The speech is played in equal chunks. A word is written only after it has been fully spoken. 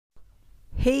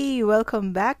Hey,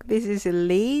 welcome back. This is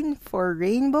Elaine for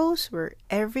Rainbows, where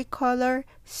every color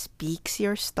speaks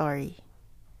your story.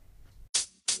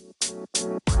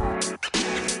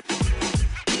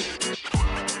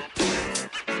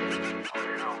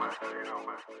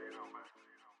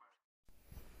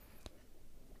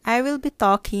 I will be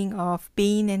talking of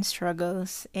pain and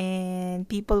struggles, and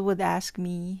people would ask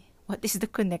me, what is the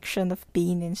connection of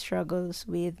pain and struggles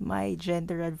with my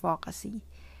gender advocacy?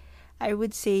 I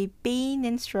would say pain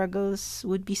and struggles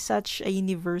would be such a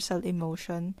universal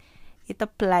emotion. It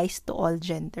applies to all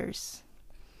genders.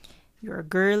 You're a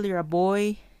girl, you're a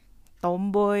boy,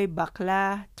 tomboy,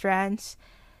 bakla, trans.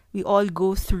 We all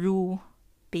go through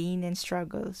pain and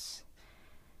struggles.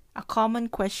 A common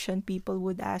question people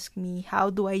would ask me, how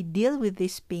do I deal with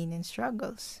this pain and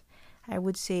struggles? I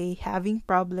would say having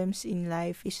problems in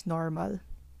life is normal.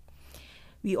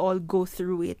 We all go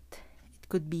through it.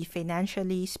 It could be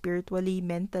financially, spiritually,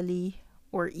 mentally,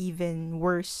 or even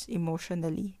worse,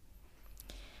 emotionally.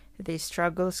 These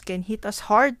struggles can hit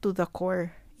us hard to the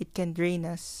core. It can drain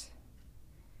us.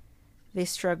 These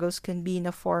struggles can be in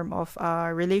the form of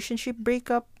a relationship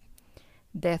breakup,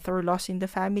 death or loss in the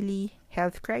family,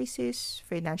 health crisis,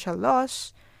 financial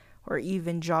loss, or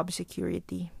even job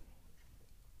security.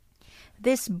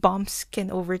 These bumps can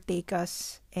overtake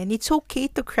us, and it's okay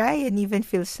to cry and even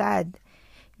feel sad.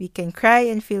 We can cry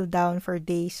and feel down for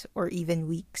days or even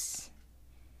weeks.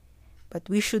 But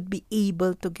we should be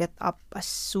able to get up as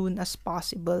soon as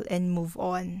possible and move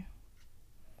on.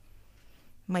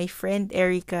 My friend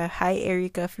Erica, hi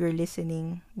Erica if you're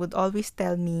listening, would always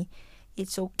tell me,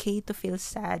 it's okay to feel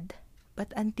sad,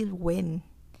 but until when?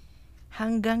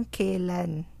 Hanggang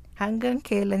kailan? Hanggang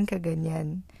kailan ka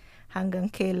ganyan? Hanggang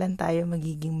kailan tayo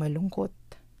magiging malungkot?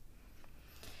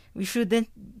 We shouldn't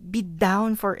be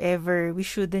down forever. We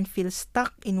shouldn't feel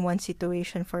stuck in one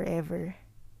situation forever.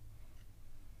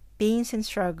 Pains and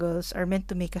struggles are meant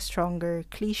to make us stronger.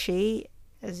 Cliche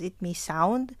as it may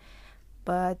sound,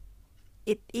 but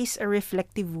it is a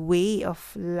reflective way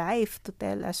of life to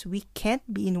tell us we can't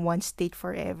be in one state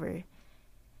forever.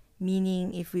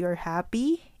 Meaning, if we are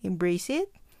happy, embrace it.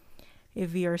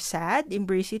 If we are sad,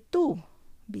 embrace it too.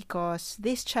 Because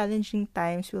these challenging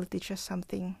times will teach us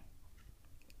something.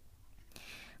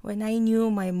 When I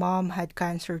knew my mom had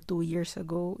cancer 2 years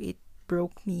ago, it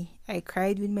broke me. I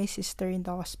cried with my sister in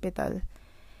the hospital.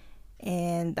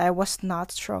 And I was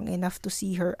not strong enough to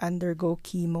see her undergo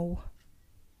chemo.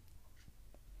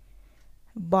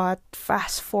 But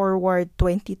fast forward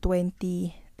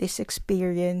 2020, this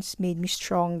experience made me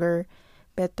stronger,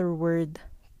 better word,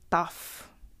 tough.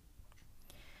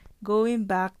 Going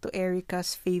back to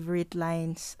Erica's favorite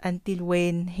lines, until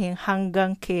when,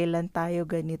 hanggang kailan tayo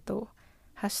ganito,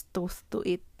 has truth to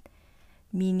it,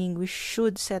 meaning we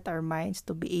should set our minds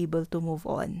to be able to move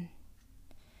on.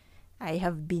 I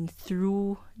have been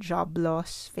through job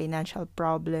loss, financial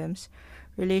problems,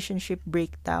 relationship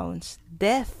breakdowns,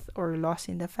 death or loss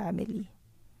in the family.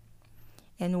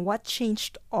 And what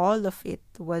changed all of it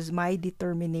was my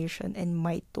determination and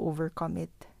might to overcome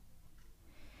it.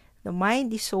 The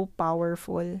mind is so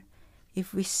powerful.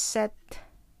 If we set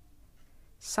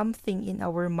something in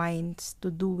our minds to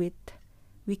do it,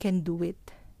 we can do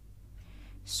it.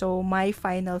 So my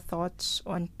final thoughts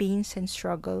on pains and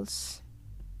struggles.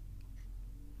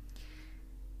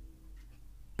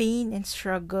 Pain and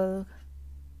struggle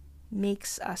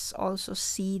makes us also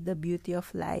see the beauty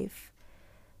of life.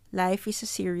 Life is a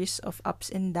series of ups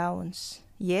and downs.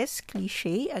 Yes,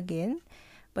 cliche again,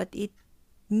 but it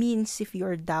means if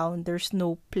you're down, there's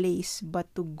no place but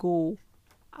to go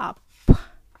up.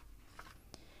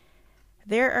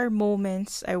 There are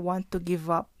moments I want to give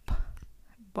up,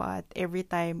 but every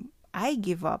time I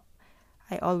give up,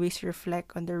 I always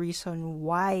reflect on the reason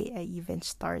why I even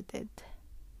started.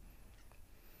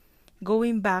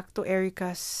 Going back to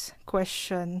Erica's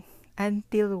question,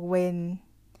 until when?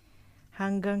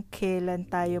 Hanggang kailan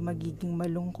tayo magiging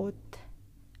malungkot?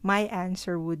 My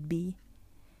answer would be,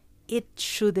 it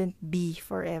shouldn't be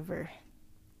forever.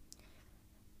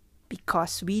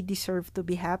 Because we deserve to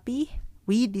be happy,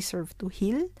 we deserve to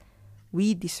heal,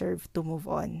 we deserve to move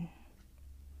on.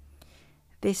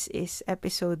 This is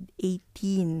episode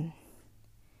 18.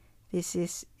 This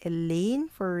is Elaine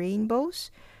for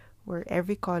Rainbows, where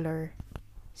every color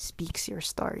speaks your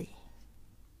story.